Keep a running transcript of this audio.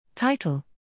Title: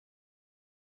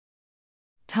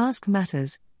 Task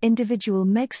Matters, Individual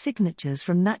MEG Signatures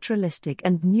from Naturalistic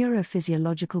and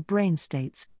Neurophysiological Brain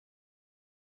States.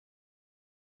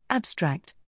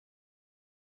 Abstract: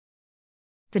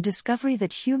 The discovery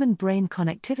that human brain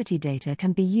connectivity data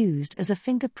can be used as a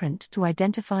fingerprint to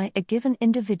identify a given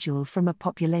individual from a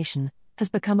population has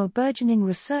become a burgeoning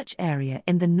research area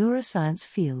in the neuroscience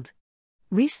field.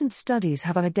 Recent studies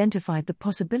have identified the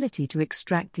possibility to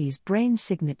extract these brain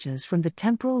signatures from the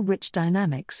temporal-rich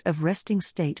dynamics of resting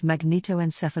state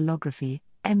magnetoencephalography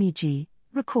 (MEG)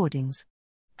 recordings.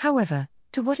 However,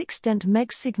 to what extent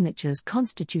MEG signatures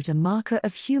constitute a marker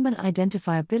of human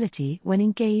identifiability when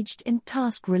engaged in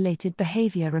task-related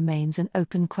behavior remains an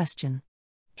open question.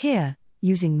 Here,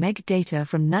 using MEG data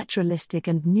from naturalistic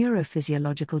and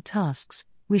neurophysiological tasks,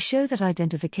 we show that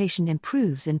identification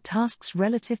improves in tasks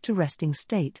relative to resting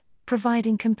state,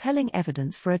 providing compelling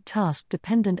evidence for a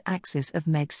task-dependent axis of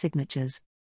MEG signatures.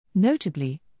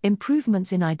 Notably,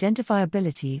 improvements in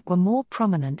identifiability were more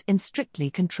prominent in strictly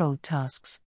controlled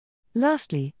tasks.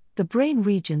 Lastly, the brain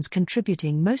regions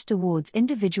contributing most towards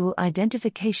individual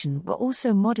identification were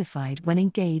also modified when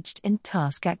engaged in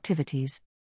task activities.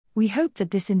 We hope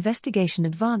that this investigation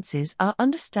advances our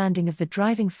understanding of the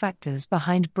driving factors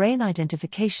behind brain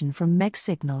identification from MEG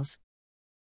signals.